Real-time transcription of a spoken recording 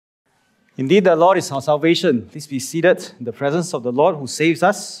Indeed, the Lord is our salvation. Please be seated in the presence of the Lord who saves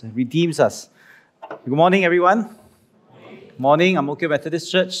us and redeems us. Good morning, everyone. Good morning, I'm Methodist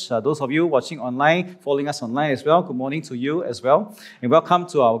Church. Those of you watching online, following us online as well, good morning to you as well. And welcome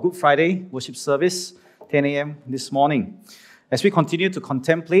to our Good Friday worship service, 10 a.m. this morning. As we continue to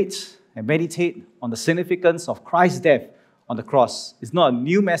contemplate and meditate on the significance of Christ's death on the cross. It's not a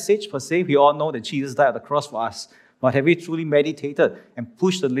new message per se. We all know that Jesus died on the cross for us. But have we truly meditated and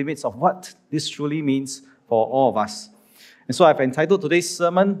pushed the limits of what this truly means for all of us? And so I've entitled today's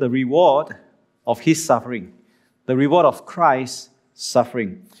sermon, The Reward of His Suffering. The reward of Christ's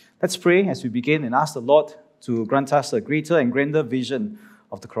suffering. Let's pray as we begin and ask the Lord to grant us a greater and grander vision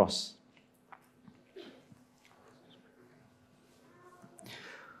of the cross.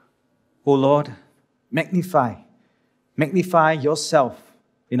 O Lord, magnify yourself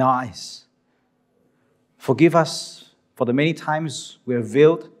in our eyes. Forgive us for the many times we have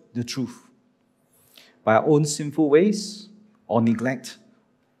veiled the truth by our own sinful ways or neglect.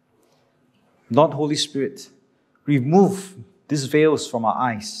 Lord, Holy Spirit, remove these veils from our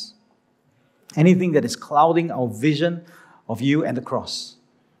eyes. Anything that is clouding our vision of you and the cross,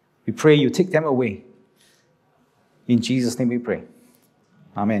 we pray you take them away. In Jesus' name we pray.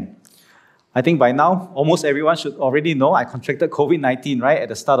 Amen. I think by now, almost everyone should already know I contracted COVID-19, right, at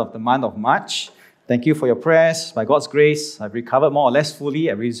the start of the month of March. Thank you for your prayers. By God's grace, I've recovered more or less fully.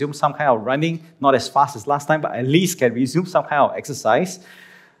 I resumed some kind of running, not as fast as last time, but at least can resume some kind of exercise.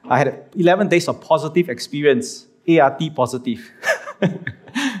 I had 11 days of positive experience, ART positive,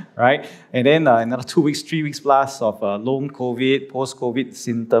 right? And then another 2 weeks, 3 weeks plus of long COVID, post-COVID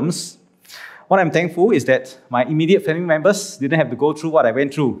symptoms. What I'm thankful is that my immediate family members didn't have to go through what I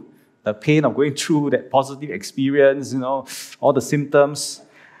went through. The pain of going through that positive experience, all the symptoms.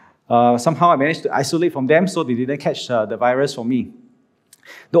 Somehow I managed to isolate from them so they didn't catch the virus from me.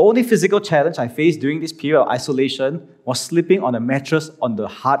 The only physical challenge I faced during this period of isolation was sleeping on a mattress on the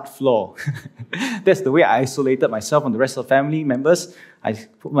hard floor. That's the way I isolated myself from the rest of the family members. I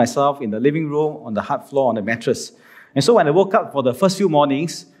put myself in the living room on the hard floor on the mattress. And so when I woke up for the first few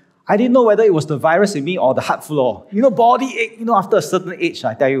mornings, I didn't know whether it was the virus in me or the hard floor. Body ache, after a certain age,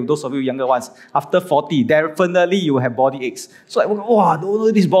 I tell you, those of you younger ones, after 40, definitely you will have body aches. So I woke up, I don't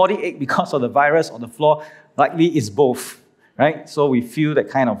know this body ache because of the virus on the floor. Likely it's both, right? So we feel that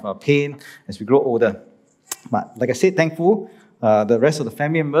kind of pain as we grow older. But like I said, thankful, the rest of the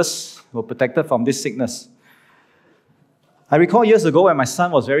family members were protected from this sickness. I recall years ago when my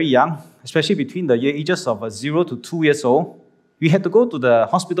son was very young, especially between the ages of 0 to 2 years old, we had to go to the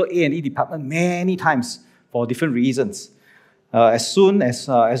hospital A&E department many times for different reasons. As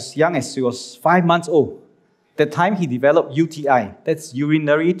young as he was 5 months old, that time he developed UTI, that's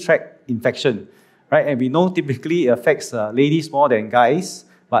urinary tract infection, right? And we know typically it affects ladies more than guys,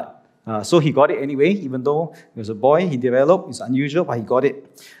 but so he got it anyway, even though he was a boy, he developed, it's unusual, but he got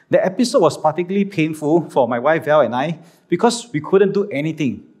it. The episode was particularly painful for my wife Val and I because we couldn't do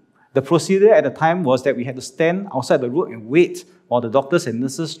anything. The procedure at the time was that we had to stand outside the room and wait while the doctors and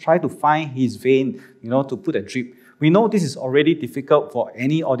nurses try to find his vein, to put a drip. We know this is already difficult for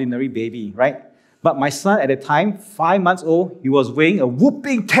any ordinary baby, right? But my son at the time, 5 months old, he was weighing a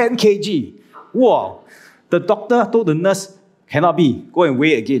whooping 10 kg. Wow! The doctor told the nurse, cannot be, go and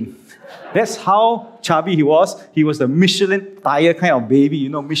weigh again. That's how chubby he was. He was the Michelin tire kind of baby,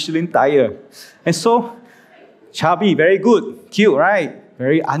 Michelin tire. And so, chubby, very good, cute, right?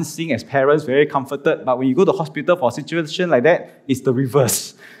 Very unseen as parents, very comforted. But when you go to hospital for a situation like that, it's the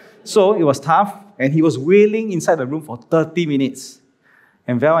reverse. So it was tough, and he was wailing inside the room for 30 minutes.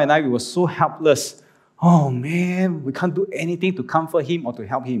 And Val and I, we were so helpless. Oh man, we can't do anything to comfort him or to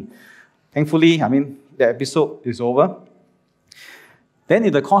help him. Thankfully, the episode is over. Then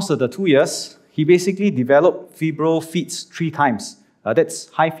in the course of the 2 years, he basically developed febrile fits 3 times. That's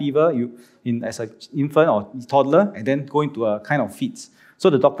high fever as an infant or toddler, and then go into a kind of fits. So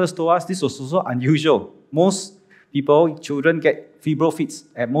the doctors told us this was also unusual. Most people, children, get febrile fits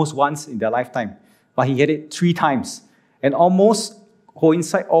at most once in their lifetime. But he had it 3 times. And almost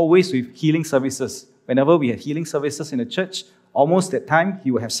coincide always with healing services. Whenever we had healing services in the church, almost that time,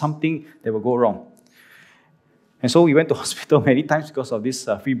 he would have something that would go wrong. And so we went to hospital many times because of this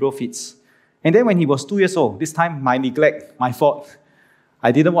febrile fits. And then when he was 2 years old, this time my neglect, my fault.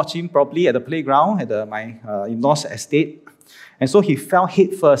 I didn't watch him properly at the playground at my in-laws estate. And so he fell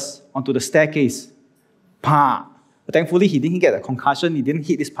head first onto the staircase. Pa! But thankfully, he didn't get a concussion. He didn't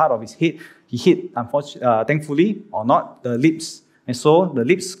hit this part of his head. He hit, thankfully, or not, the lips. And so the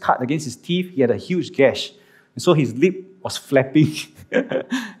lips cut against his teeth. He had a huge gash. And so his lip was flapping.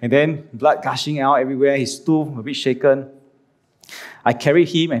 And then blood gushing out everywhere. His stool a bit shaken. I carried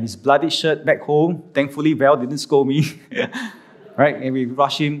him and his bloody shirt back home. Thankfully, Val didn't scold me. Right? And we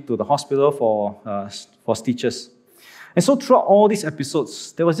rushed him to the hospital for stitches. And so throughout all these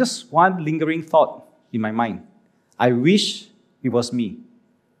episodes, there was just one lingering thought in my mind. I wish it was me,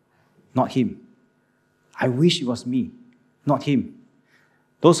 not him. I wish it was me, not him.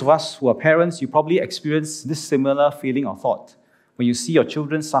 Those of us who are parents, you probably experience this similar feeling or thought. When you see your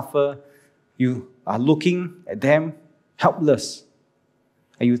children suffer, you are looking at them helpless.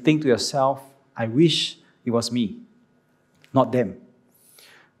 And you think to yourself, I wish it was me, not them.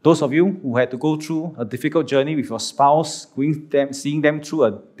 Those of you who had to go through a difficult journey with your spouse, seeing them through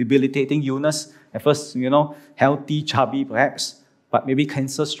a debilitating illness, at first, healthy, chubby perhaps, but maybe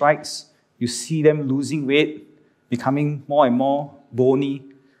cancer strikes, you see them losing weight, becoming more and more bony.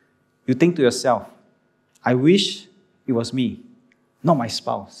 You think to yourself, I wish it was me, not my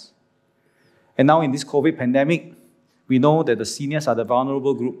spouse. And now in this COVID pandemic, we know that the seniors are the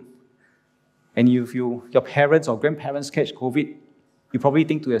vulnerable group. And if your parents or grandparents catch COVID, you probably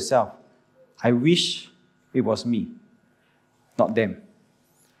think to yourself, I wish it was me, not them.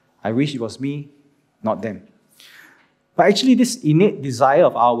 I wish it was me, not them. But actually, this innate desire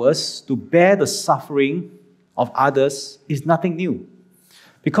of ours to bear the suffering of others is nothing new,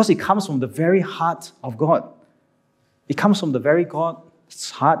 because it comes from the very heart of God. It comes from the very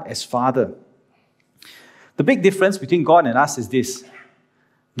God's heart as Father. The big difference between God and us is this.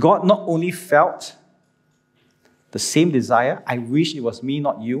 God not only felt the same desire, I wish it was me,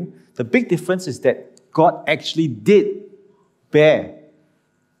 not you. The big difference is that God actually did bear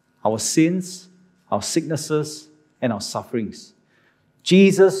our sins, our sicknesses, and our sufferings.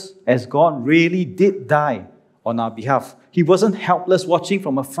 Jesus, as God, really did die on our behalf. He wasn't helpless watching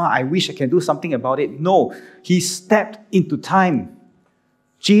from afar. I wish I can do something about it. No, He stepped into time.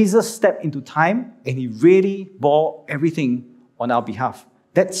 Jesus stepped into time and He really bore everything on our behalf.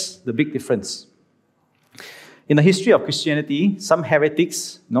 That's the big difference. In the history of Christianity, some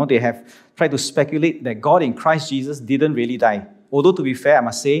heretics, they have tried to speculate that God in Christ Jesus didn't really die. Although, to be fair, I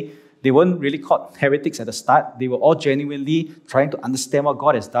must say, they weren't really called heretics at the start. They were all genuinely trying to understand what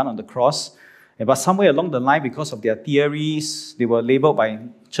God has done on the cross. But somewhere along the line, because of their theories, they were labeled by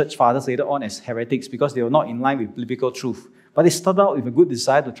church fathers later on as heretics because they were not in line with biblical truth. But they started out with a good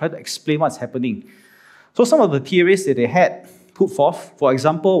desire to try to explain what's happening. So some of the theories that they had put forth, for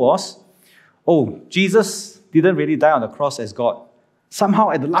example, was, Jesus didn't really die on the cross as God.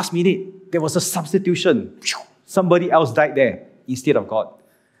 Somehow at the last minute, there was a substitution. Somebody else died there instead of God.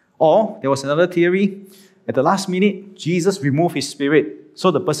 Or there was another theory, at the last minute, Jesus removed His spirit. So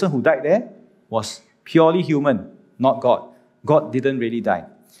the person who died there was purely human, not God. God didn't really die.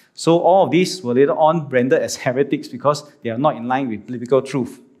 So all of these were later on branded as heretics because they are not in line with biblical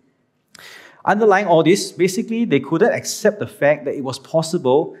truth. Underlying all this, basically, they couldn't accept the fact that it was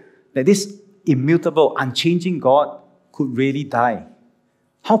possible that this immutable, unchanging God could really die.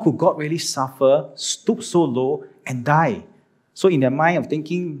 How could God really suffer, stoop so low, and die? So in their mind of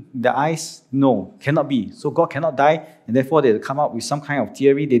thinking, their eyes, no, cannot be. So God cannot die, and therefore they come up with some kind of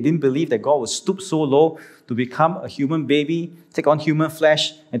theory. They didn't believe that God would stoop so low to become a human baby, take on human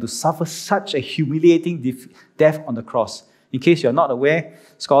flesh, and to suffer such a humiliating death on the cross. In case you're not aware,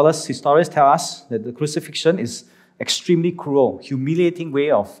 scholars, historians tell us that the crucifixion is extremely cruel, humiliating way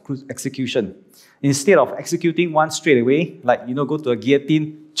of execution. Instead of executing one straight away, like, go to a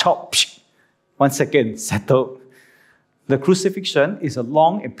guillotine, chop, 1 second, settled. The crucifixion is a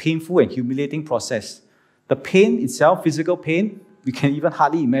long and painful and humiliating process. The pain itself, physical pain, we can even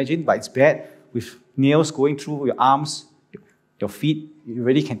hardly imagine, but it's bad, with nails going through your arms, your feet. You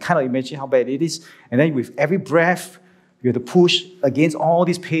really can kind of imagine how bad it is. And then with every breath, you have to push against all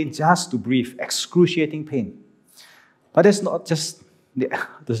this pain just to breathe. Excruciating pain. But that's not just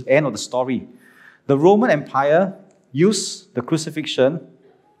the end of the story. The Roman Empire used the crucifixion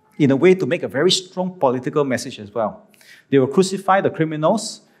in a way to make a very strong political message as well. They will crucify the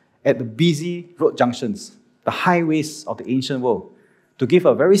criminals at the busy road junctions, the highways of the ancient world, to give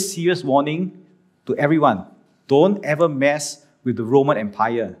a very serious warning to everyone. Don't ever mess with the Roman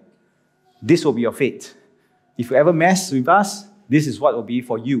Empire. This will be your fate. If you ever mess with us, this is what will be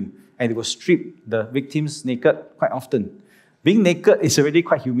for you. And they will strip the victims naked quite often. Being naked is already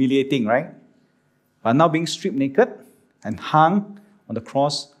quite humiliating, right? But now being stripped naked and hung on the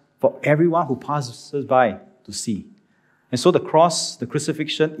cross for everyone who passes by to see. And so the cross, the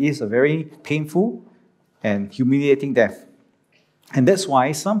crucifixion, is a very painful and humiliating death. And that's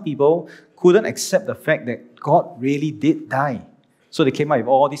why some people couldn't accept the fact that God really did die. So they came up with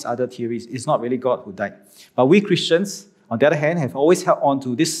all these other theories. It's not really God who died. But we Christians, on the other hand, have always held on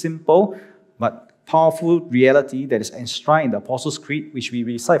to this simple but powerful reality that is enshrined in the Apostles' Creed, which we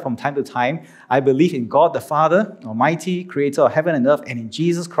recite from time to time. I believe in God the Father, Almighty, creator of heaven and earth, and in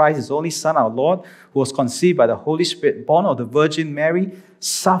Jesus Christ, his only Son, our Lord, who was conceived by the Holy Spirit, born of the Virgin Mary,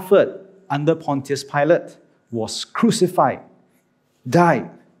 suffered under Pontius Pilate, was crucified, died,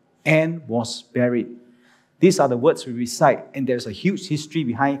 and was buried. These are the words we recite, and there's a huge history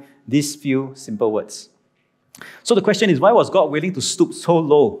behind these few simple words. So the question is, why was God willing to stoop so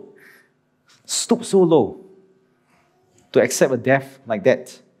low to accept a death like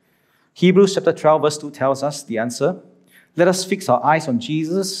that? Hebrews chapter 12 verse 2 tells us the answer. Let us fix our eyes on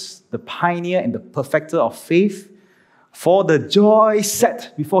Jesus, the pioneer and the perfecter of faith, for the joy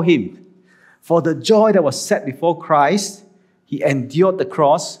set before him. For the joy that was set before Christ, he endured the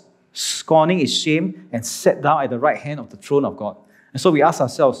cross, scorning its shame, and sat down at the right hand of the throne of God. And so we ask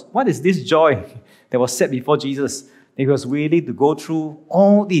ourselves, what is this joy that was set before Jesus, that he was willing to go through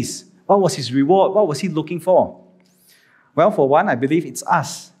all this? What was his reward? What was he looking for? Well, for one, I believe it's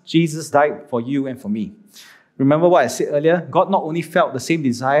us. Jesus died for you and for me. Remember what I said earlier? God not only felt the same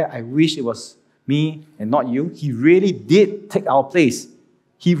desire, I wish it was me and not you. He really did take our place.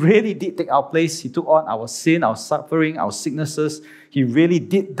 He really did take our place. He took on our sin, our suffering, our sicknesses. He really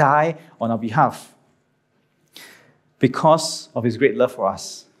did die on our behalf because of his great love for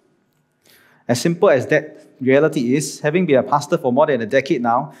us. As simple as that reality is, having been a pastor for more than a decade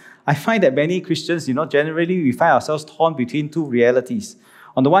now, I find that many Christians, generally we find ourselves torn between two realities.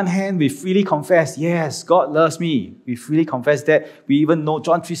 On the one hand, we freely confess, yes, God loves me. We freely confess that. We even know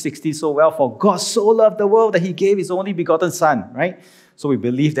John 3:16 so well. For God so loved the world that he gave his only begotten Son, right? So we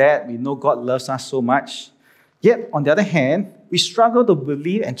believe that. We know God loves us so much. Yet, on the other hand, we struggle to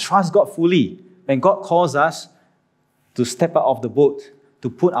believe and trust God fully when God calls us to step out of the boat, to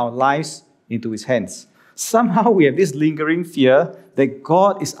put our lives into his hands. Somehow we have this lingering fear that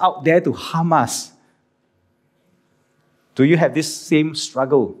God is out there to harm us. Do you have this same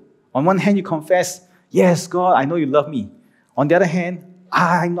struggle? On one hand, you confess, yes, God, I know you love me. On the other hand,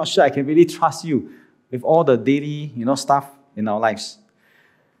 I'm not sure I can really trust you with all the daily, stuff in our lives.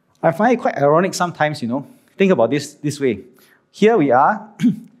 I find it quite ironic sometimes, Think about this way. Here we are,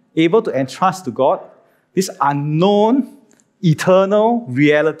 able to entrust to God this unknown, eternal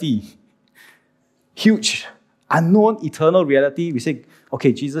reality. Huge, unknown, eternal reality. We say,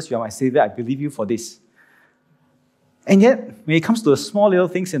 okay, Jesus, you are my Savior. I believe you for this. And yet, when it comes to the small little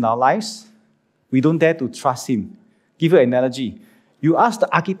things in our lives, we don't dare to trust him. Give you an analogy. You ask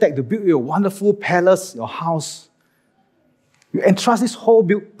the architect to build you a wonderful palace, your house. You entrust this whole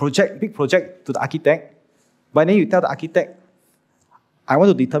big project to the architect, but then you tell the architect, I want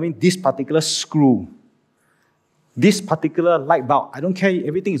to determine this particular screw, this particular light bulb. I don't care,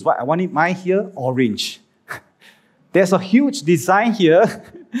 everything is white. I want it mine here, orange. There's a huge design here,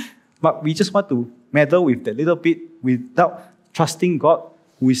 but we just want to meddle with that little bit without trusting God,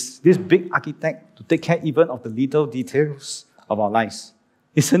 who is this big architect, to take care even of the little details of our lives.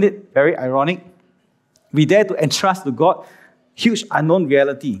 Isn't it very ironic? We dare to entrust to God huge unknown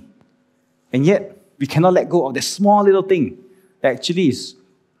reality, and yet we cannot let go of the small little thing that actually is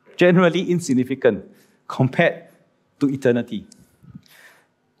generally insignificant compared to eternity.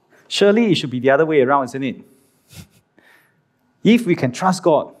 Surely it should be the other way around, isn't it? If we can trust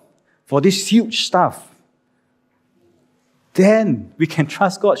God for this huge stuff, then we can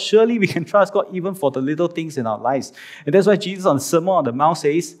trust God. Surely we can trust God even for the little things in our lives. And that's why Jesus on the Sermon on the Mount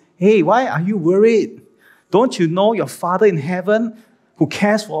says, hey, why are you worried? Don't you know your Father in heaven, who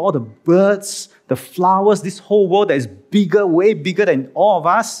cares for all the birds, the flowers, this whole world that is bigger, way bigger than all of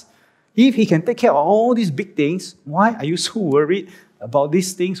us? If he can take care of all these big things, why are you so worried about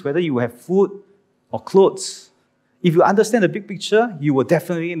these things, whether you have food or clothes? If you understand the big picture, you will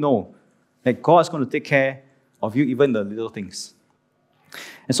definitely know that God is going to take care of you, even the little things.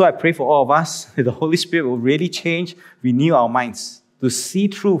 And so I pray for all of us that the Holy Spirit will really change, renew our minds to see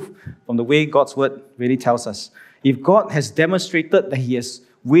truth from the way God's word really tells us. If God has demonstrated that he is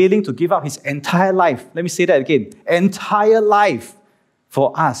willing to give up his entire life, let me say that again, entire life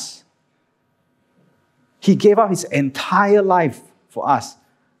for us. He gave up his entire life for us.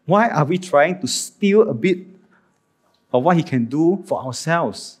 Why are we trying to steal a bit of what he can do for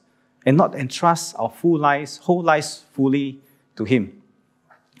ourselves and not entrust our whole lives fully to him?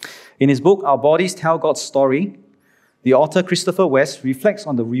 In his book, Our Bodies Tell God's Story, the author Christopher West reflects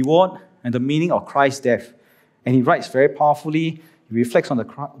on the reward and the meaning of Christ's death. And he writes very powerfully, he reflects on the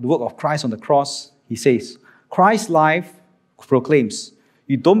work of Christ on the cross. He says, Christ's life proclaims,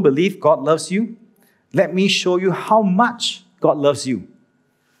 you don't believe God loves you? Let me show you how much God loves you.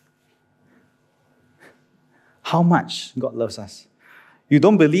 How much God loves us. You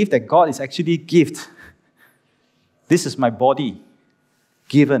don't believe that God is actually gift. This is my body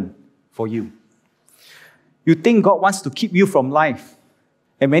given for you. You think God wants to keep you from life.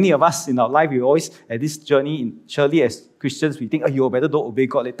 And many of us in our life, we always, at this journey, surely as Christians, we think, oh, you better don't obey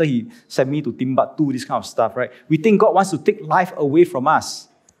God. Later He sent me to Timbuktu, this kind of stuff, right? We think God wants to take life away from us.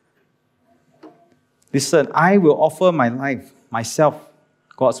 Listen, I will offer my life, myself,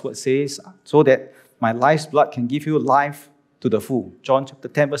 God's word says, so that my life's blood can give you life to the full. John chapter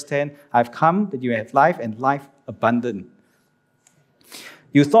 10, verse 10, I've come that you may have life and life abundant.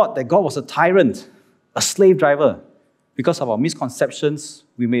 You thought that God was a tyrant, a slave driver. Because of our misconceptions,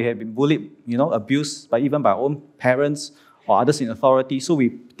 we may have been bullied, abused even by our own parents or others in authority. So we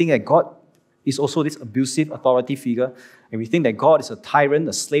think that God is also this abusive authority figure. And we think that God is a tyrant,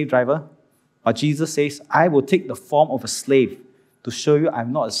 a slave driver. But Jesus says, I will take the form of a slave to show you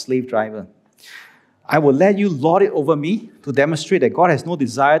I'm not a slave driver. I will let you lord it over me to demonstrate that God has no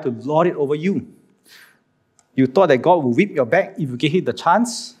desire to lord it over you. You thought that God will whip your back if you gave Him the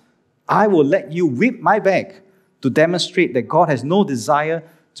chance. I will let you whip my back to demonstrate that God has no desire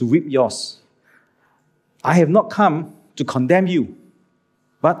to whip yours. I have not come to condemn you,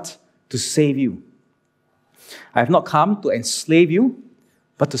 but to save you. I have not come to enslave you,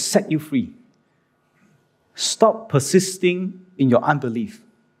 but to set you free. Stop persisting in your unbelief.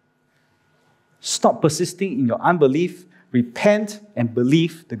 Stop persisting in your unbelief. Repent and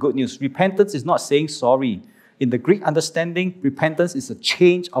believe the good news. Repentance is not saying sorry. In the Greek understanding, repentance is a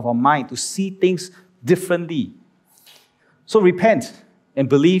change of our mind to see things differently. So repent and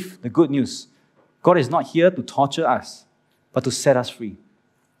believe the good news. God is not here to torture us, but to set us free.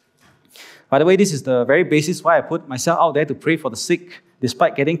 By the way, this is the very basis why I put myself out there to pray for the sick,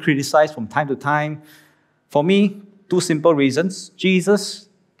 despite getting criticized from time to time. For me, two simple reasons. Jesus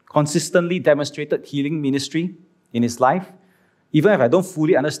consistently demonstrated healing ministry in His life. Even if I don't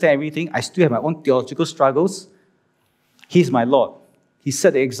fully understand everything, I still have my own theological struggles. He's my Lord. He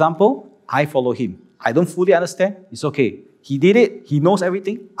set the example, I follow Him. I don't fully understand, it's okay. He did it, He knows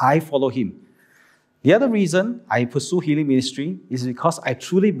everything, I follow Him. The other reason I pursue healing ministry is because I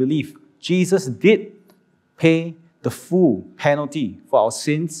truly believe Jesus did pay the full penalty for our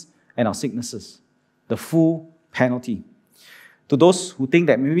sins and our sicknesses. The full penalty. To those who think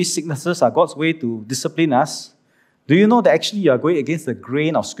that maybe sicknesses are God's way to discipline us, do you know that actually you are going against the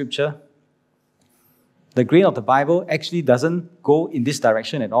grain of Scripture? The grain of the Bible actually doesn't go in this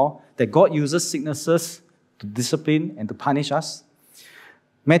direction at all, that God uses sicknesses to discipline and to punish us.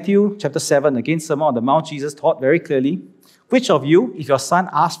 Matthew chapter 7, again, Sermon on the Mount, Jesus taught very clearly, which of you, if your son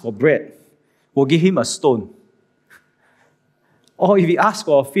asks for bread, will give him a stone? Or if he asks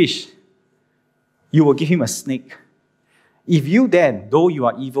for a fish, you will give him a snake? If you then, though you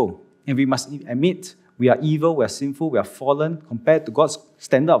are evil, and we must admit we are evil, we are sinful, we are fallen, compared to God's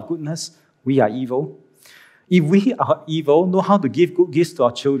standard of goodness, we are evil. If we are evil, know how to give good gifts to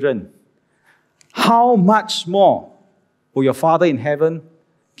our children, how much more will your Father in heaven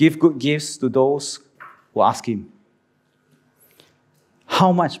give good gifts to those who ask Him?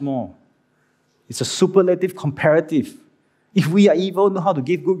 How much more? It's a superlative comparative. If we are evil, know how to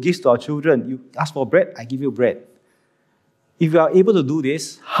give good gifts to our children. You ask for bread, I give you bread. If we are able to do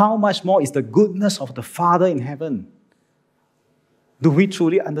this, how much more is the goodness of the Father in heaven? Do we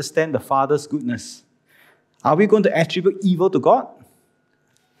truly understand the Father's goodness? Are we going to attribute evil to God?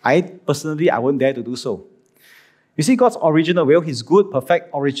 I won't dare to do so. You see, God's original will, His good, perfect,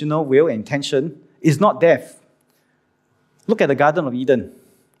 original will and intention is not death. Look at the Garden of Eden.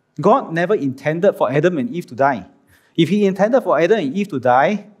 God never intended for Adam and Eve to die. If He intended for Adam and Eve to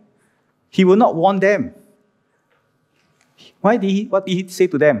die, He will not warn them. What did He say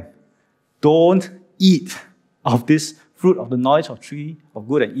to them? Don't eat of this fruit of the knowledge of tree of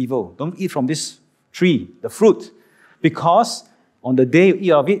good and evil. Don't eat from this tree, the fruit, because on the day you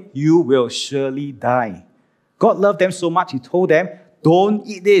eat of it, you will surely die. God loved them so much, He told them, don't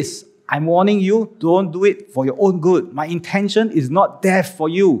eat this. I'm warning you, don't do it for your own good. My intention is not death for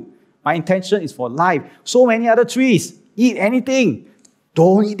you. My intention is for life. So many other trees, eat anything.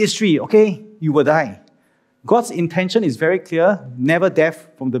 Don't eat this tree, okay? You will die. God's intention is very clear, never death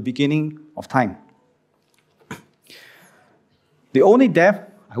from the beginning of time. The only death,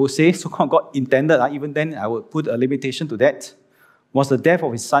 I would say, so-called God intended, even then I would put a limitation to that, was the death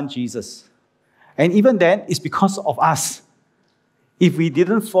of His Son Jesus. And even then, it's because of us. If we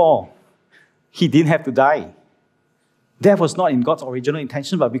didn't fall, He didn't have to die. Death was not in God's original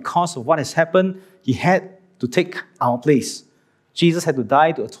intention, but because of what has happened, He had to take our place. Jesus had to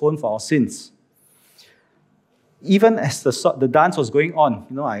die to atone for our sins. Even as the dance was going on,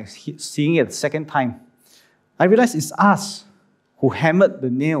 I seeing it the second time, I realized it's us who hammered the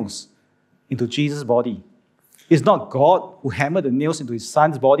nails into Jesus' body. It's not God who hammered the nails into his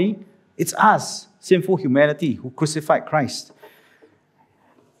son's body. It's us, sinful humanity, who crucified Christ.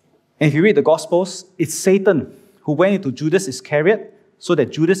 And if you read the Gospels, it's Satan who went into Judas Iscariot so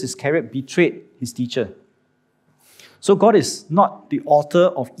that Judas Iscariot betrayed his teacher. So God is not the author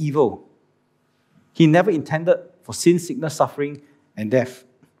of evil. He never intended for sin, sickness, suffering, and death.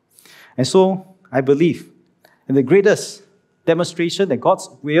 And so I believe, and the greatest demonstration that God's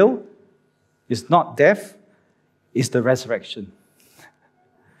will is not death, is the resurrection.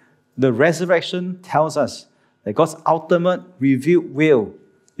 The resurrection tells us that God's ultimate revealed will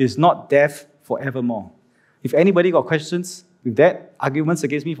is not death forevermore. If anybody got questions with that, arguments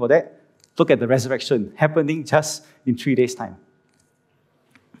against me for that, look at the resurrection happening just in 3 days' time.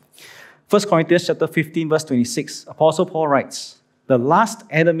 1 Corinthians chapter 15, verse 26, Apostle Paul writes, the last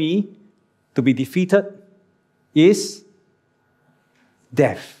enemy to be defeated is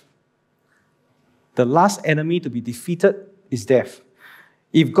death. The last enemy to be defeated is death.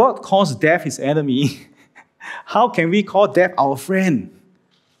 If God calls death his enemy, how can we call death our friend?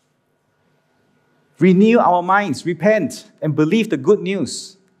 Renew our minds, repent, and believe the good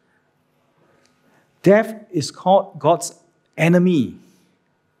news. Death is called God's enemy.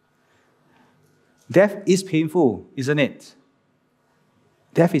 Death is painful, isn't it?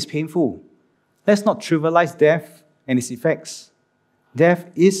 Death is painful. Let's not trivialize death and its effects. Death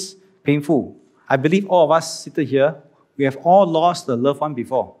is painful. I believe all of us seated here, we have all lost a loved one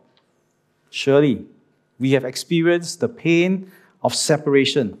before. Surely, we have experienced the pain of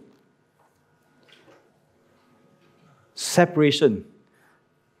separation. Separation.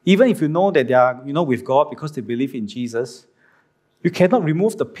 Even if you know that they are, with God because they believe in Jesus, you cannot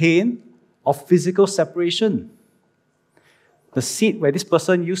remove the pain of physical separation. The seat where this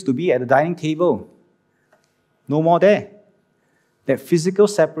person used to be at the dining table, no more there. That physical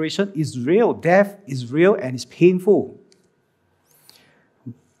separation is real. Death is real and it's painful.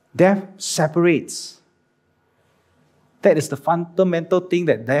 Death separates. That is the fundamental thing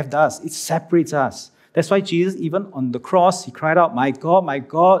that death does. It separates us. That's why Jesus, even on the cross, he cried out, my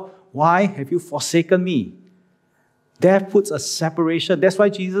God, why have you forsaken me? Death puts a separation. That's why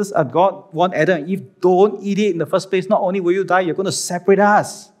God warned Adam and Eve, don't eat it in the first place. Not only will you die, you're going to separate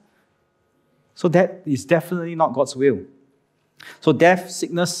us. So that is definitely not God's will. So death,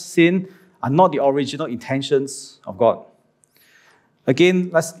 sickness, sin are not the original intentions of God.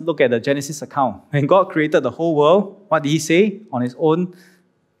 Again, let's look at the Genesis account. When God created the whole world, what did he say on his own?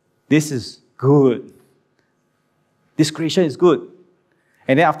 This is good. This creation is good.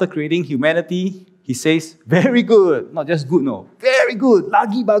 And then after creating humanity, he says, very good. Not just good, no. Very good.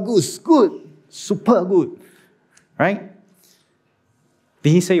 Lagi bagus. Good. Super good. Right? Did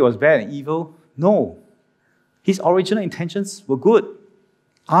he say it was bad and evil? No. His original intentions were good,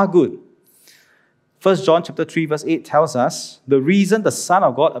 are good. 1 John chapter 3, verse 8 tells us, the reason the Son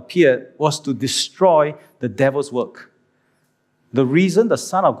of God appeared was to destroy the devil's work. The reason the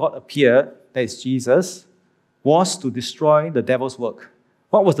Son of God appeared, that is Jesus, was to destroy the devil's work.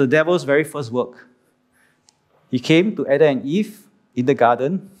 What was the devil's very first work? He came to Adam and Eve in the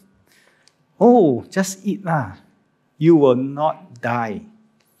garden. Oh, just eat lah. You will not die.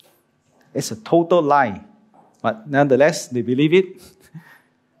 It's a total lie. But nonetheless, they believe it.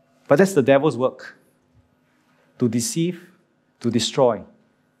 But that's the devil's work. To deceive, to destroy,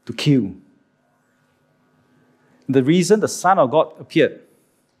 to kill. The reason the Son of God appeared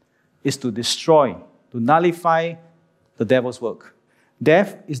is to destroy, to nullify the devil's work.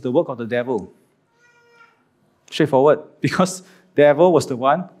 Death is the work of the devil. Straightforward. Because the devil was the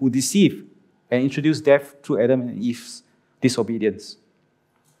one who deceived and introduced death through Adam and Eve's disobedience.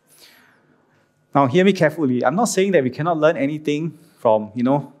 Now, hear me carefully. I'm not saying that we cannot learn anything from,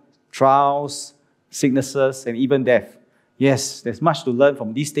 trials, sicknesses, and even death. Yes, there's much to learn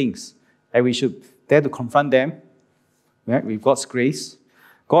from these things, and we should dare to confront them, right, with God's grace.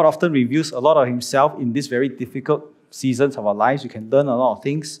 God often reveals a lot of himself in these very difficult seasons of our lives. We can learn a lot of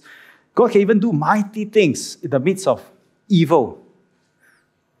things. God can even do mighty things in the midst of evil.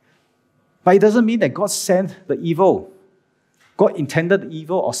 But it doesn't mean that God sent the evil. God intended the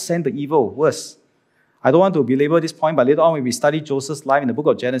evil or sent the evil. Worse. I don't want to belabor this point, but later on when we study Joseph's life in the book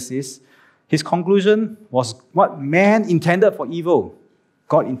of Genesis, his conclusion was what man intended for evil,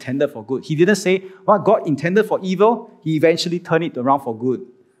 God intended for good. He didn't say what God intended for evil, he eventually turned it around for good.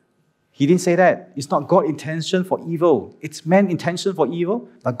 He didn't say that. It's not God's intention for evil. It's man's intention for evil,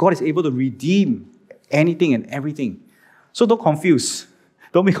 but God is able to redeem anything and everything. So don't confuse.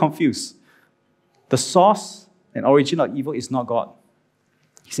 Don't be confused. The source and origin of evil is not God.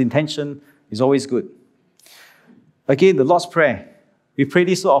 His intention is always good. Again, the Lord's Prayer. We pray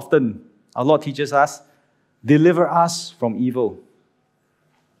this so often. Our Lord teaches us, deliver us from evil.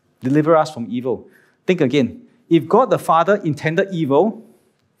 Deliver us from evil. Think again. If God the Father intended evil,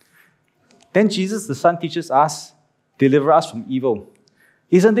 then Jesus the Son teaches us, deliver us from evil.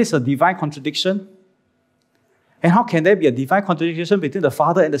 Isn't this a divine contradiction? And how can there be a divine contradiction between the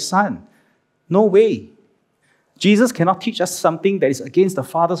Father and the Son? No way. Jesus cannot teach us something that is against the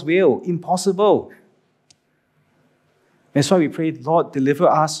Father's will. Impossible. That's why we pray, Lord, deliver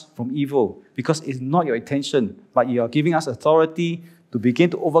us from evil, because it's not your intention, but you are giving us authority to begin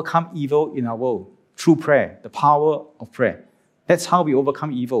to overcome evil in our world through prayer, the power of prayer. That's how we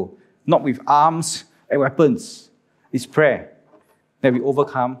overcome evil, not with arms and weapons. It's prayer that we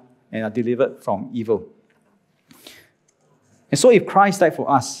overcome and are delivered from evil. And so if Christ died for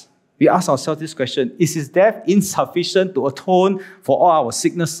us, we ask ourselves this question, is his death insufficient to atone for all our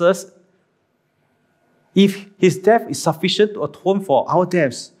sicknesses? If his death is sufficient to atone for our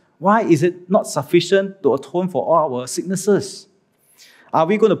deaths, why is it not sufficient to atone for all our sicknesses? Are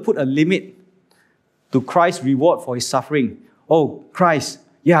we going to put a limit to Christ's reward for his suffering? Oh, Christ,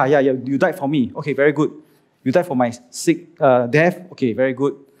 yeah, you died for me. Okay, very good. You died for my death. Okay, very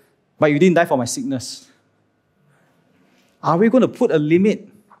good. But you didn't die for my sickness. Are we going to put a limit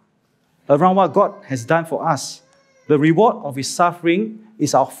around what God has done for us? The reward of his suffering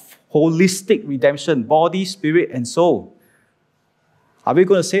is our holistic redemption, body, spirit, and soul. Are we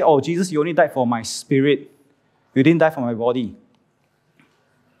going to say, oh, Jesus, you only died for my spirit. You didn't die for my body.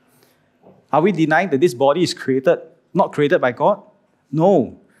 Are we denying that this body is not created by God?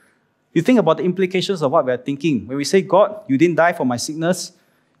 No. You think about the implications of what we're thinking. When we say, God, you didn't die for my sickness,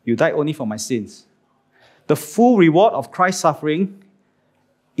 you died only for my sins. The full reward of Christ's suffering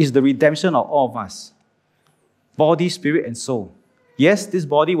is the redemption of all of us. Body, spirit, and soul. Yes, this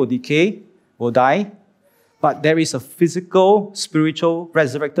body will decay, will die, but there is a physical, spiritual,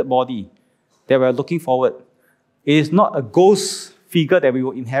 resurrected body that we're looking forward. It is not a ghost figure that we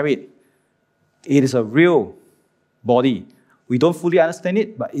will inherit. It is a real body. We don't fully understand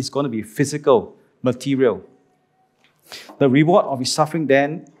it, but it's going to be physical, material. The reward of his suffering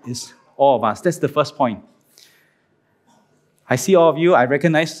then is all of us. That's the first point. I see all of you. I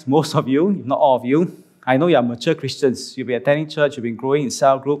recognize most of you, if not all of you. I know you are mature Christians. You've been attending church. You've been growing in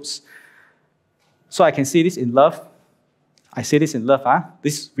cell groups. So I can say this in love. I say this in love.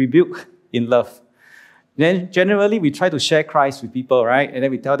 This rebuke in love. Then generally, we try to share Christ with people, right? And then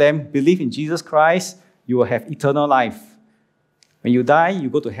we tell them, believe in Jesus Christ, you will have eternal life. When you die, you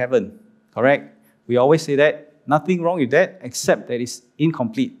go to heaven. Correct? We always say that. Nothing wrong with that, except that it's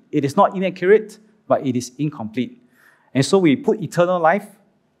incomplete. It is not inaccurate, but it is incomplete. And so we put eternal life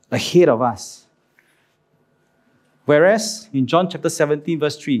ahead of us. Whereas in John chapter 17,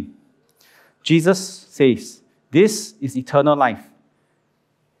 verse 3, Jesus says, this is eternal life.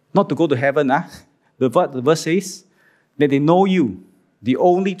 Not to go to heaven. The verse says that they know you, the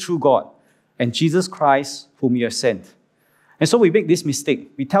only true God, and Jesus Christ whom you have sent. And so we make this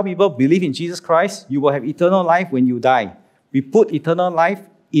mistake. We tell people, believe in Jesus Christ, you will have eternal life when you die. We put eternal life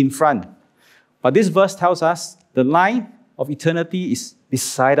in front. But this verse tells us the line of eternity is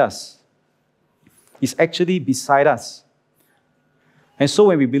beside us. It's actually beside us. And so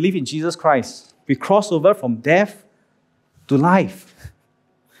when we believe in Jesus Christ, we cross over from death to life.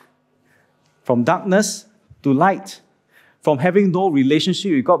 From darkness to light. From having no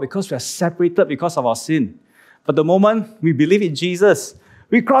relationship with God because we are separated because of our sin. But the moment we believe in Jesus,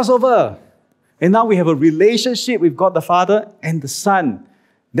 we cross over. And now we have a relationship with God the Father and the Son.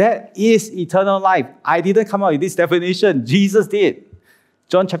 That is eternal life. I didn't come up with this definition. Jesus did.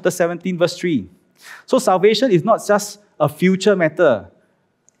 John chapter 17, verse 3. So salvation is not just a future matter.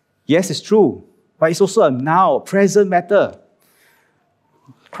 Yes, it's true. But it's also a now, present matter.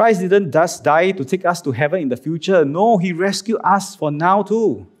 Christ didn't just die to take us to heaven in the future. No, he rescued us for now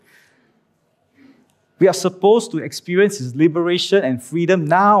too. We are supposed to experience his liberation and freedom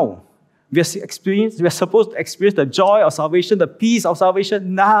now. We are supposed to experience the joy of salvation, the peace of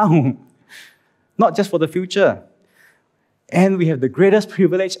salvation now. Not just for the future. And we have the greatest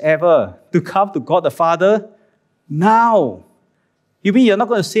privilege ever to come to God the Father now. You mean you're not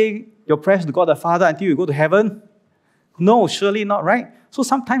going to say your prayers to God the Father until you go to heaven? No, surely not, right? So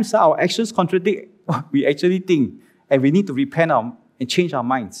sometimes our actions contradict what we actually think, and we need to repent and change our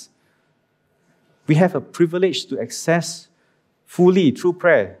minds. We have a privilege to access fully through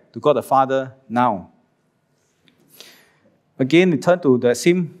prayer to God the Father now. Again, we turn to the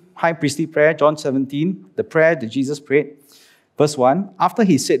same high priestly prayer, John 17, the prayer that Jesus prayed. Verse 1, after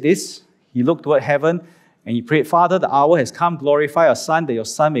he said this, he looked toward heaven and he prayed, Father, the hour has come, glorify your Son, that your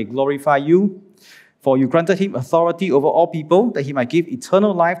Son may glorify you. For you granted him authority over all people, that he might give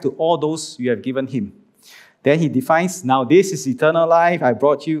eternal life to all those you have given him. Then he defines, now this is eternal life. I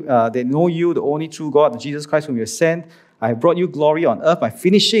brought you, they know you, the only true God, Jesus Christ whom you have sent. I have brought you glory on earth by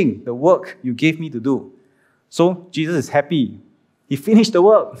finishing the work you gave me to do. So Jesus is happy. He finished the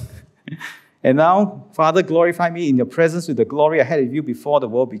work. And now, Father, glorify me in your presence with the glory I had with you before the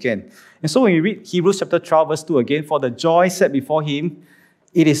world began. And so when you read Hebrews chapter 12, verse 2 again, for the joy set before him,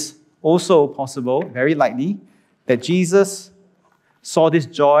 it is also possible, very likely, that Jesus saw this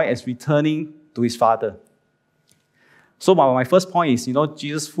joy as returning to his Father. So my first point is,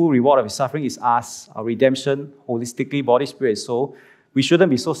 Jesus' full reward of his suffering is us, our redemption, holistically, body, spirit, soul. We shouldn't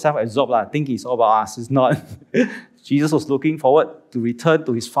be so self-absorbed, think it's all about us. It's not. Jesus was looking forward to return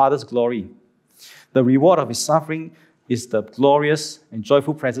to his Father's glory. The reward of his suffering is the glorious and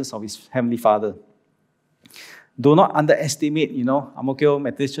joyful presence of his Heavenly Father. Do not underestimate, Ang Mo Kio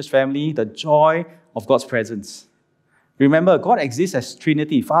Methodist Church family, the joy of God's presence. Remember, God exists as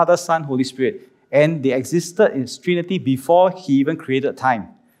Trinity, Father, Son, Holy Spirit. And they existed in Trinity before he even created time.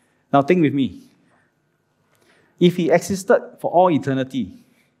 Now think with me. If he existed for all eternity,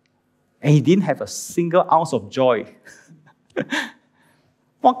 and he didn't have a single ounce of joy,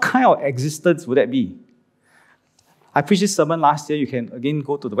 what kind of existence would that be? I preached this sermon last year. You can again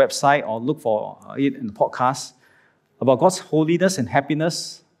go to the website or look for it in the podcast. About God's holiness and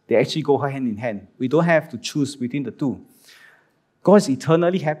happiness, they actually go hand in hand. We don't have to choose between the two. God is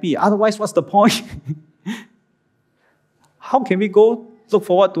eternally happy. Otherwise, what's the point? How can we go look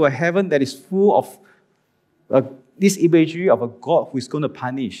forward to a heaven that is full of this imagery of a God who is going to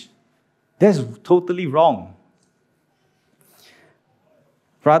punish? That's totally wrong.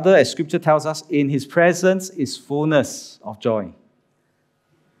 Rather, as Scripture tells us, in his presence is fullness of joy.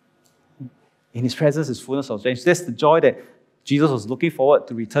 In his presence is fullness of joy. That's the joy that Jesus was looking forward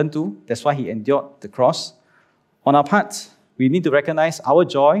to return to. That's why he endured the cross. On our part, we need to recognize our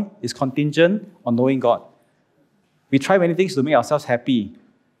joy is contingent on knowing God. We try many things to make ourselves happy.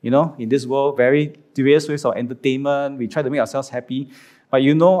 In this world, various ways of entertainment, we try to make ourselves happy. But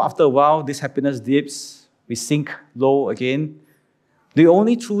after a while, this happiness dips, we sink low again. The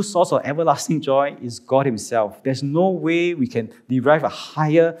only true source of everlasting joy is God himself. There's no way we can derive a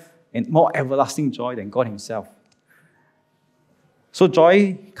higher and more everlasting joy than God himself. So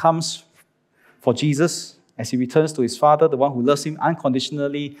joy comes for Jesus as he returns to his Father, the one who loves him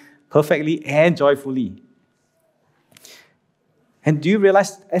unconditionally, perfectly, and joyfully. And do you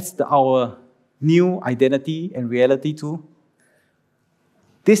realize that's our new identity and reality too?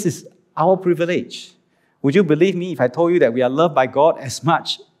 This is our privilege. Would you believe me if I told you that we are loved by God as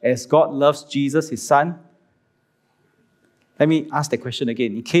much as God loves Jesus, his Son? Let me ask that question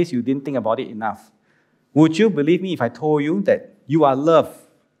again, in case you didn't think about it enough. Would you believe me if I told you that you are loved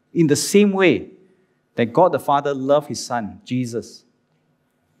in the same way that God the Father loved his Son, Jesus?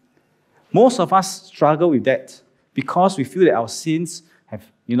 Most of us struggle with that because we feel that our sins have,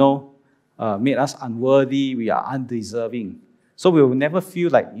 made us unworthy, we are undeserving. So we will never feel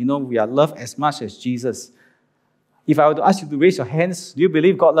like, we are loved as much as Jesus. If I were to ask you to raise your hands, do you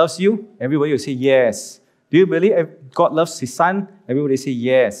believe God loves you? Everybody will say yes. Do you believe God loves his Son? Everybody will say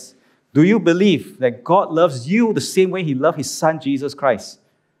yes. Do you believe that God loves you the same way he loved his Son, Jesus Christ?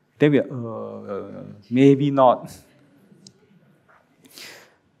 Then we're, maybe not.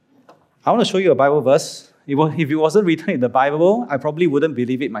 I want to show you a Bible verse. If it wasn't written in the Bible, I probably wouldn't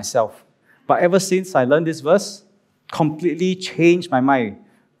believe it myself. But ever since I learned this verse, completely changed my mind,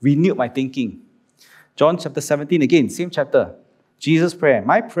 renewed my thinking. John chapter 17 again, same chapter. Jesus' prayer.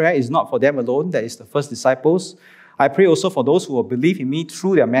 My prayer is not for them alone, that is the first disciples. I pray also for those who will believe in me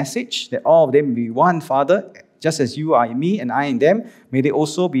through their message, that all of them may be one, Father, just as you are in me and I in them. May they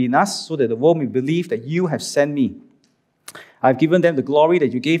also be in us, so that the world may believe that you have sent me. I have given them the glory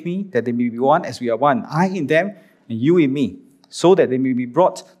that you gave me, that they may be one as we are one, I in them and you in me, so that they may be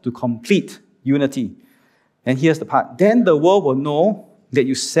brought to complete unity. And here's the part. Then the world will know that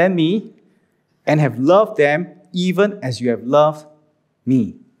you sent me and have loved them even as you have loved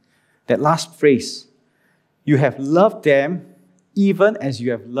me. That last phrase. You have loved them even as you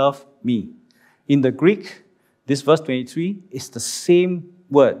have loved me. In the Greek, this verse 23 is the same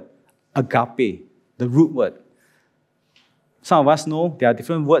word, agape, the root word. Some of us know there are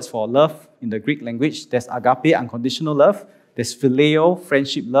different words for love in the Greek language. There's agape, unconditional love. There's phileo,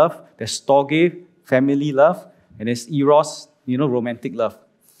 friendship love. There's storge, family love. And there's eros, romantic love.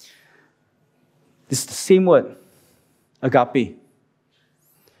 It's the same word, agape.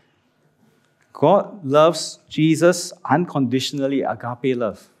 God loves Jesus unconditionally, agape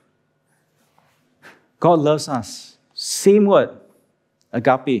love. God loves us. Same word,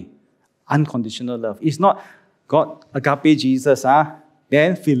 agape, unconditional love. It's not God agape Jesus,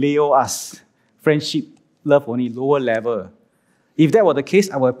 then phileo us. Friendship, love only, lower level. If that were the case,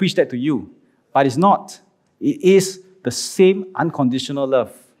 I would preach that to you. But it's not. It is the same unconditional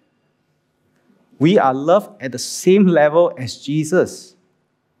love. We are loved at the same level as Jesus.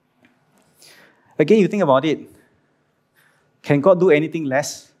 Again, you think about it. Can God do anything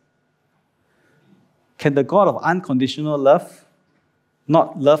less? Can the God of unconditional love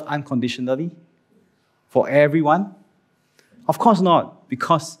not love unconditionally for everyone? Of course not,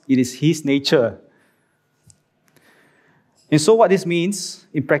 because it is His nature. And so what this means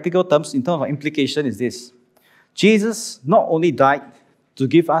in practical terms, in terms of implication, is this. Jesus not only died to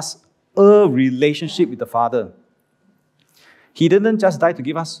give us a relationship with the Father. He didn't just die to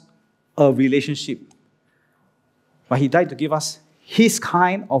give us a relationship, but He died to give us His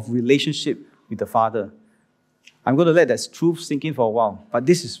kind of relationship with the Father. I'm going to let that truth sink in for a while, but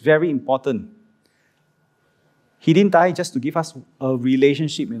this is very important. He didn't die just to give us a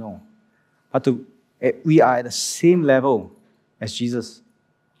relationship, but we are at the same level as Jesus.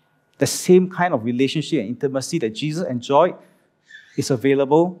 The same kind of relationship and intimacy that Jesus enjoyed is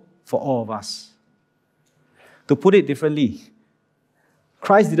available for all of us. To put it differently,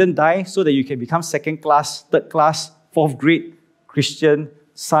 Christ didn't die so that you can become second class, third class, fourth grade Christian,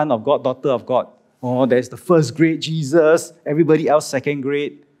 son of God, daughter of God. Oh, there's the first grade Jesus, everybody else second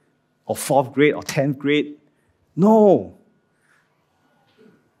grade, or fourth grade, or 10th grade. No.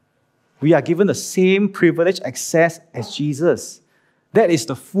 We are given the same privileged access as Jesus. That is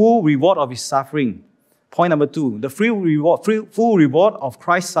the full reward of His suffering. Point number 2, the full reward of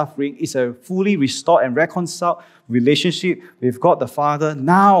Christ's suffering is a fully restored and reconciled relationship with God the Father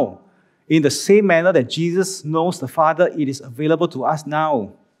now. In the same manner that Jesus knows the Father, it is available to us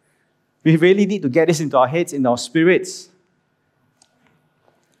now. We really need to get this into our heads, in our spirits.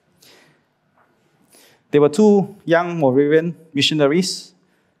 There were 2 young Moravian missionaries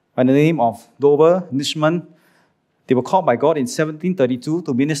by the name of Dover, Nishman. They were called by God in 1732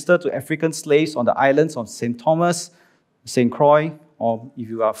 to minister to African slaves on the islands of St. Thomas, St. Croix, or if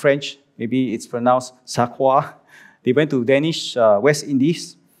you are French, maybe it's pronounced Saqua. They went to Danish West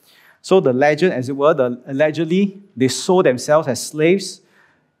Indies. So the legend, as it were, allegedly, they sold themselves as slaves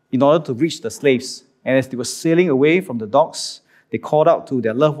in order to reach the slaves. And as they were sailing away from the docks, they called out to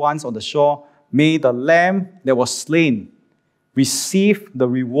their loved ones on the shore, "May the lamb that was slain receive the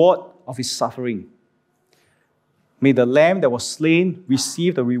reward of his suffering." May the lamb that was slain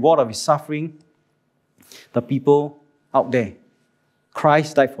receive the reward of his suffering. The people out there,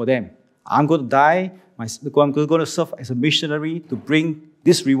 Christ died for them. I'm going to die. I'm going to serve as a missionary to bring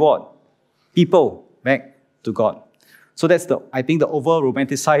this reward, people, back to God. So that's I think the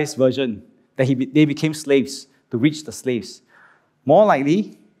over-romanticized version, that they became slaves to reach the slaves. More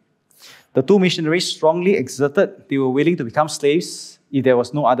likely, the 2 missionaries strongly exerted they were willing to become slaves if there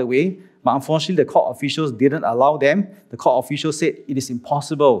was no other way. But unfortunately, the court officials didn't allow them. The court officials said, it is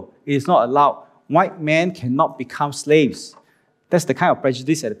impossible. It is not allowed. White men cannot become slaves. That's the kind of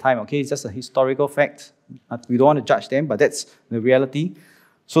prejudice at the time, okay? It's just a historical fact. We don't want to judge them, but that's the reality.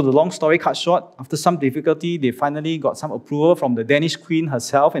 So the long story cut short, after some difficulty, they finally got some approval from the Danish queen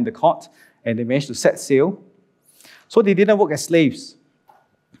herself in the court, and they managed to set sail. So they didn't work as slaves,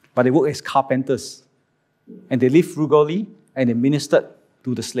 but they worked as carpenters. And they lived frugally, and they ministered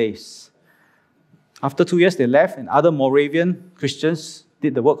to the slaves. After 2 years, they left, and other Moravian Christians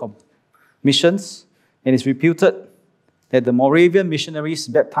did the work of missions. And it's reputed that the Moravian missionaries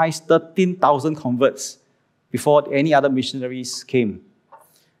baptized 13,000 converts before any other missionaries came.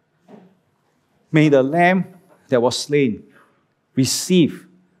 May the lamb that was slain receive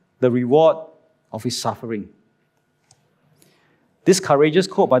the reward of his suffering. This courageous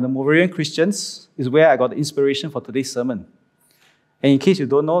quote by the Moravian Christians is where I got the inspiration for today's sermon. And in case you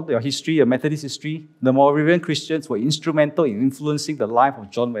don't know your history, your Methodist history, the Moravian Christians were instrumental in influencing the life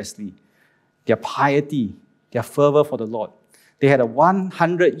of John Wesley. Their piety, their fervor for the Lord. They had a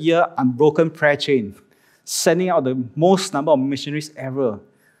 100-year unbroken prayer chain, sending out the most number of missionaries ever.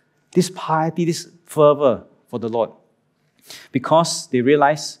 This piety, this fervor for the Lord. Because they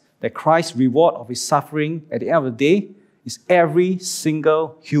realized that Christ's reward of his suffering at the end of the day is every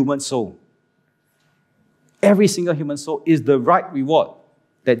single human soul. Every single human soul is the right reward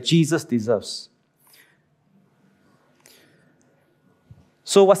that Jesus deserves.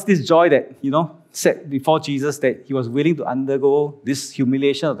 So what's this joy that, set before Jesus, that he was willing to undergo this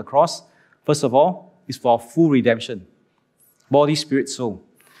humiliation of the cross? First of all, is for our full redemption. Body, spirit, soul.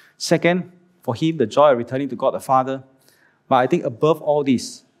 Second, for him, the joy of returning to God the Father. But I think above all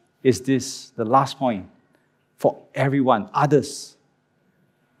this is this, the last point, for everyone, others.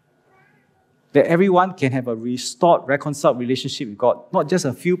 that everyone can have a restored, reconciled relationship with God. Not just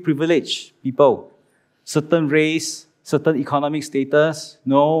a few privileged people, certain race, certain economic status.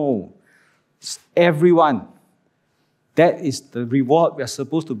 No, it's everyone. That is the reward we are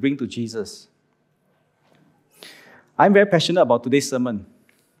supposed to bring to Jesus. I'm very passionate about today's sermon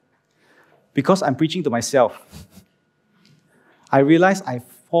because I'm preaching to myself. I realize I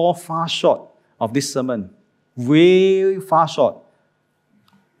fall far short of this sermon, way far short,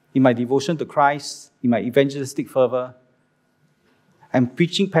 in my devotion to Christ, in my evangelistic fervor. I'm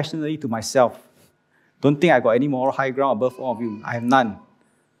preaching passionately to myself. Don't think I got any moral high ground above all of you. I have none.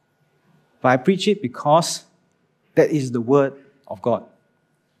 But I preach it because that is the word of God.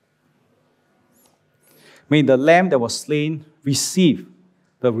 May the Lamb that was slain receive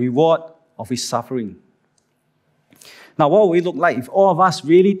the reward of his suffering. Now, what would it look like if all of us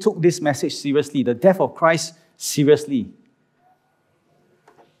really took this message seriously, the death of Christ seriously?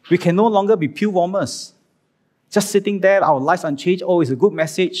 We can no longer be pew warmers, just sitting there, our lives unchanged. Oh, it's a good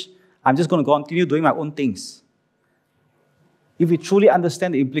message. I'm just going to continue doing my own things. If we truly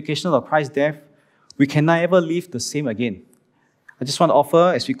understand the implications of Christ's death, we can never live the same again. I just want to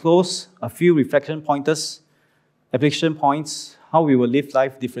offer, as we close, a few reflection pointers, application points, how we will live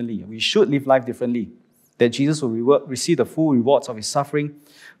life differently. We should live life differently, that Jesus will receive the full rewards of his suffering.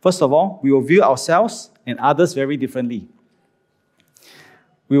 First of all, we will view ourselves and others very differently.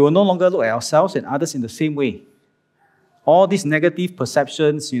 We will no longer look at ourselves and others in the same way. All these negative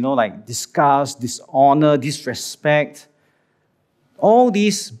perceptions, like disgust, dishonor, disrespect, all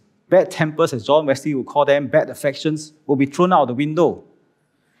these bad tempers, as John Wesley would call them, bad affections, will be thrown out the window.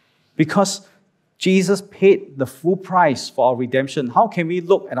 Because Jesus paid the full price for our redemption. How can we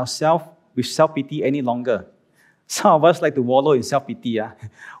look at ourselves with self-pity any longer? Some of us like to wallow in self-pity.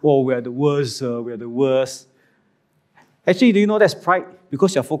 Oh, we are the worst, we are the worst. Actually, do you know that's pride?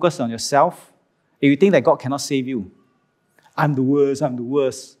 Because you're focused on yourself, and you think that God cannot save you. I'm the worst, I'm the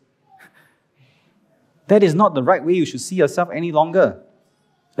worst. That is not the right way you should see yourself any longer.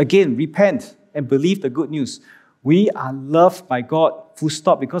 Again, repent and believe the good news. We are loved by God, full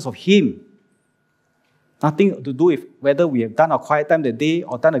stop, because of him. Nothing to do with whether we have done our quiet time that day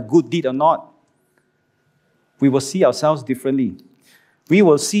or done a good deed or not. We will see ourselves differently. We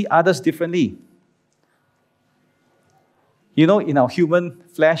will see others differently. In our human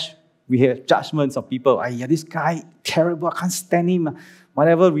flesh, we have judgments of people. This guy, terrible, I can't stand him.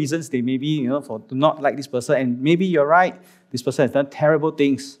 Whatever reasons they may be, for to not like this person. And maybe you're right, this person has done terrible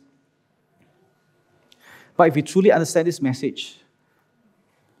things. But if we truly understand this message,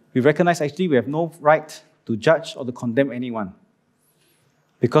 we recognize actually we have no right to judge or to condemn anyone.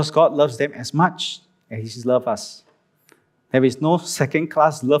 Because God loves them as much as he loves us. There is no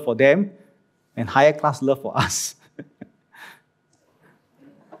second-class love for them and higher-class love for us.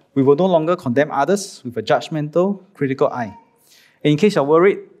 We will no longer condemn others with a judgmental, critical eye. And in case you're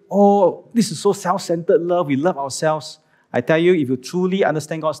worried, oh, this is so self-centered love, we love ourselves. I tell you, if you truly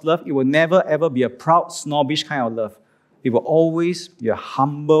understand God's love, it will never ever be a proud, snobbish kind of love. It will always be a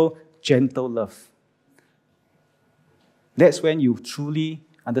humble, gentle love. That's when you truly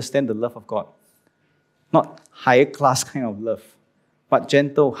understand the love of God. Not higher class kind of love, but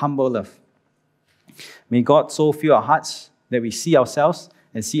gentle, humble love. May God so fill our hearts that we see ourselves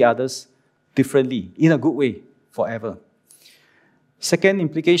and see others differently, in a good way, forever. Second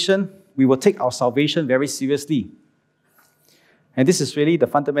implication, we will take our salvation very seriously. And this is really the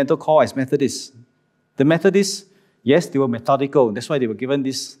fundamental call as Methodists. The Methodists, yes, they were methodical. That's why they were given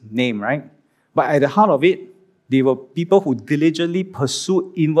this name, right? But at the heart of it, they were people who diligently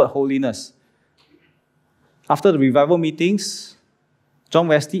pursued inward holiness. After the revival meetings, John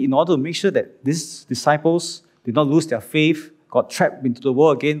Wesley, in order to make sure that these disciples did not lose their faith, got trapped into the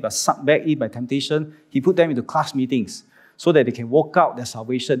world again, but sucked back in by temptation, he put them into class meetings so that they can work out their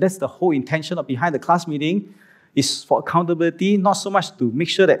salvation. That's the whole intention behind the class meeting, is for accountability, not so much to make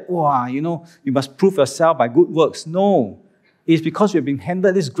sure that, you must prove yourself by good works. No, it's because you've been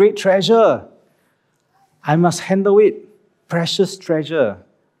handed this great treasure. I must handle it. Precious treasure.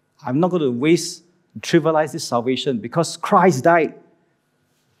 I'm not going to trivialize this salvation because Christ died.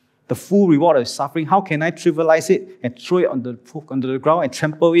 The full reward of suffering. How can I trivialize it and throw it on the ground and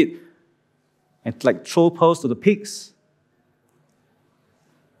trample it and like throw pearls to the pigs?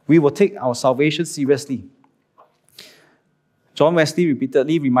 We will take our salvation seriously. John Wesley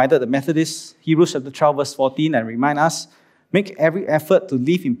repeatedly reminded the Methodists, Hebrews chapter 12, verse 14, and remind us, make every effort to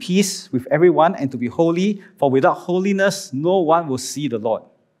live in peace with everyone and to be holy, for without holiness, no one will see the Lord.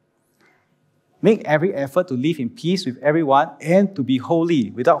 Make every effort to live in peace with everyone and to be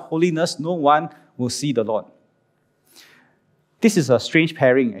holy. Without holiness, no one will see the Lord. This is a strange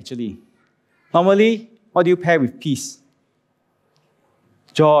pairing, actually. Normally, what do you pair with peace?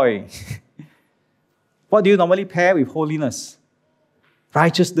 Joy. What do you normally pair with holiness?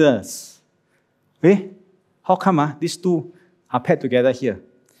 Righteousness. Eh? How come these two are paired together here?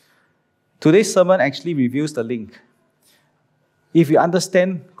 Today's sermon actually reveals the link. If you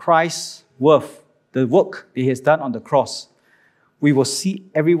understand Christ's worth, the work that He has done on the cross, we will see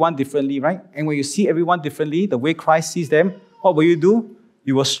everyone differently, right? And when you see everyone differently, the way Christ sees them, what will you do?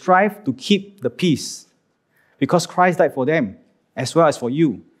 You will strive to keep the peace. Because Christ died for them, as well as for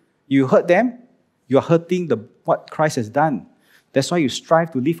you. You hurt them, you are hurting what Christ has done. That's why you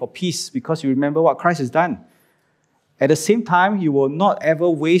strive to live for peace, because you remember what Christ has done. At the same time, you will not ever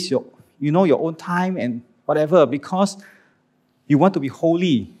waste your own time and whatever, because you want to be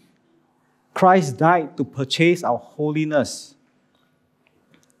holy. Christ died to purchase our holiness.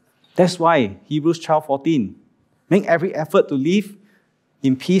 That's why Hebrews 12:14, make every effort to live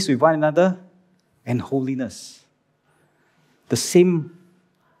in peace with one another and holiness. The same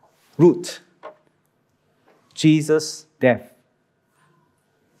root, Jesus' death.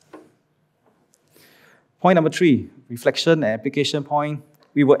 Point number 3, reflection and application point.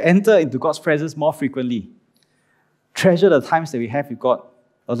 We will enter into God's presence more frequently. Treasure the times that we have with God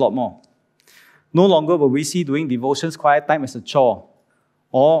a lot more. No longer will we see doing devotions, quiet time as a chore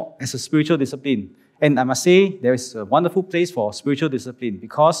or as a spiritual discipline. And I must say, there is a wonderful place for spiritual discipline,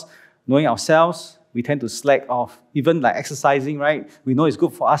 because knowing ourselves, we tend to slack off. Even like exercising, right? We know it's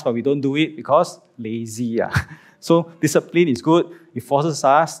good for us, but we don't do it because lazy. So discipline is good. It forces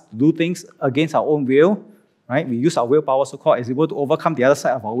us to do things against our own will, right? We use our willpower, so-called, as able to overcome the other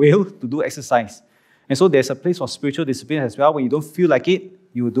side of our will to do exercise. And so there's a place for spiritual discipline as well. When you don't feel like it,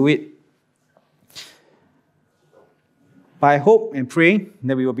 you will do it. But I hope and pray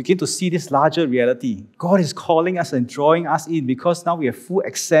that we will begin to see this larger reality. God is calling us and drawing us in, because now we have full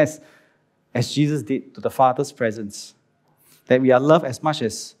access, as Jesus did, to the Father's presence. That we are loved as much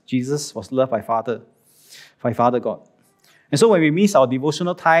as Jesus was loved by Father God. And so when we miss our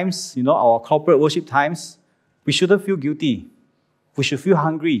devotional times, our corporate worship times, we shouldn't feel guilty. We should feel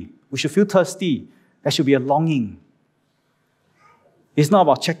hungry. We should feel thirsty. There should be a longing. It's not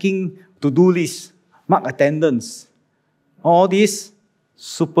about checking to-do lists, mark attendance. All this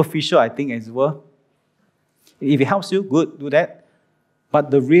superficial, I think, as well. If it helps you, good, do that.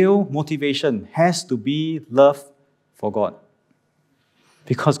 But the real motivation has to be love for God.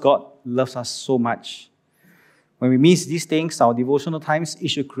 Because God loves us so much. When we miss these things, our devotional times, it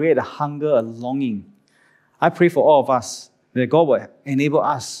should create a hunger, a longing. I pray for all of us that God will enable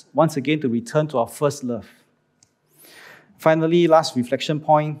us once again to return to our first love. Finally, last reflection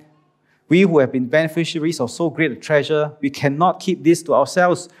point. We who have been beneficiaries of so great a treasure, we cannot keep this to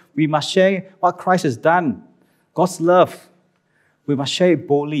ourselves. We must share what Christ has done, God's love. We must share it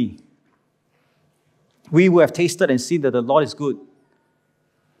boldly. We who have tasted and seen that the Lord is good,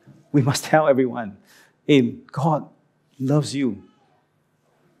 we must tell everyone, hey, God loves you.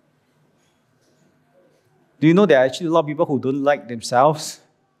 Do you know there are actually a lot of people who don't like themselves?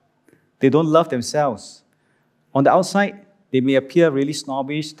 They don't love themselves. On the outside, they may appear really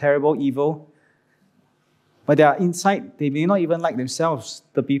snobbish, terrible, evil. But they are inside, they may not even like themselves,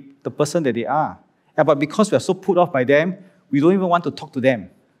 the person that they are. But because we are so put off by them, we don't even want to talk to them.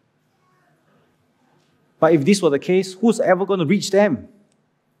 But if this were the case, who's ever going to reach them?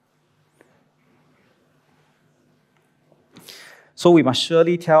 So we must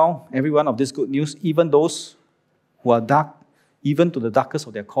surely tell everyone of this good news, even those who are dark, even to the darkest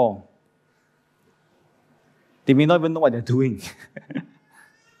of their core. They may not even know what they're doing.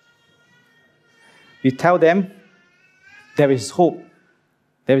 You tell them there is hope,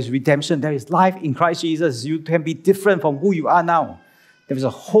 there is redemption, there is life in Christ Jesus. You can be different from who you are now. There is a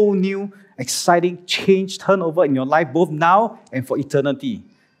whole new, exciting change, turnover in your life, both now and for eternity,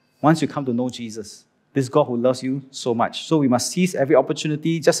 once you come to know Jesus. This God who loves you so much. So we must seize every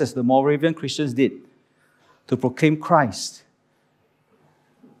opportunity, just as the Moravian Christians did, to proclaim Christ,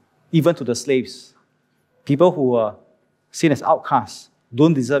 even to the slaves. People who were seen as outcasts,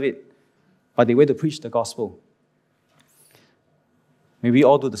 don't deserve it, but they went to preach the gospel. May we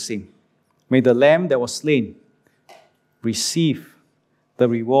all do the same. May the Lamb that was slain receive the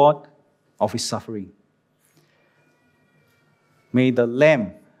reward of his suffering. May the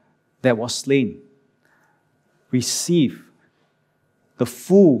Lamb that was slain receive the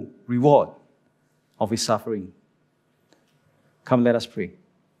full reward of his suffering. Come, let us pray.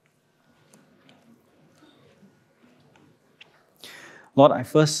 Lord, I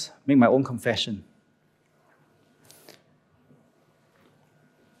first make my own confession.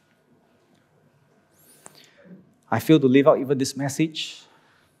 I fail to live out even this message.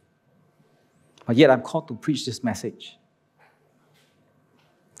 But yet I'm called to preach this message.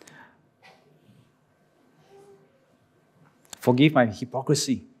 Forgive my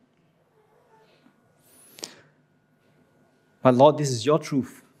hypocrisy. But Lord, this is your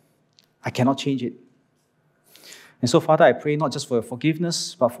truth. I cannot change it. And so, Father, I pray not just for your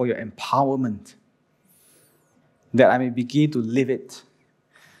forgiveness, but for your empowerment, that I may begin to live it.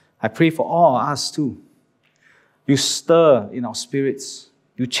 I pray for all of us too. You stir in our spirits.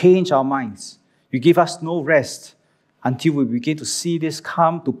 You change our minds. You give us no rest until we begin to see this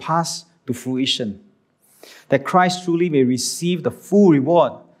come to pass to fruition. That Christ truly may receive the full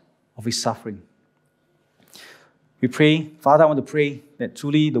reward of his suffering. We pray, Father, I want to pray that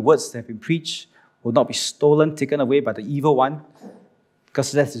truly the words that have been preached will not be stolen, taken away by the evil one,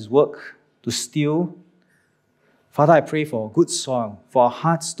 because that's his work, to steal. Father, I pray for good soil, for our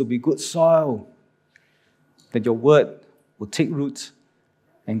hearts to be good soil, that your word will take root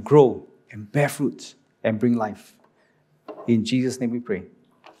and grow and bear fruit and bring life. In Jesus' name we pray.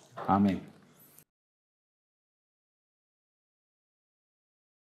 Amen.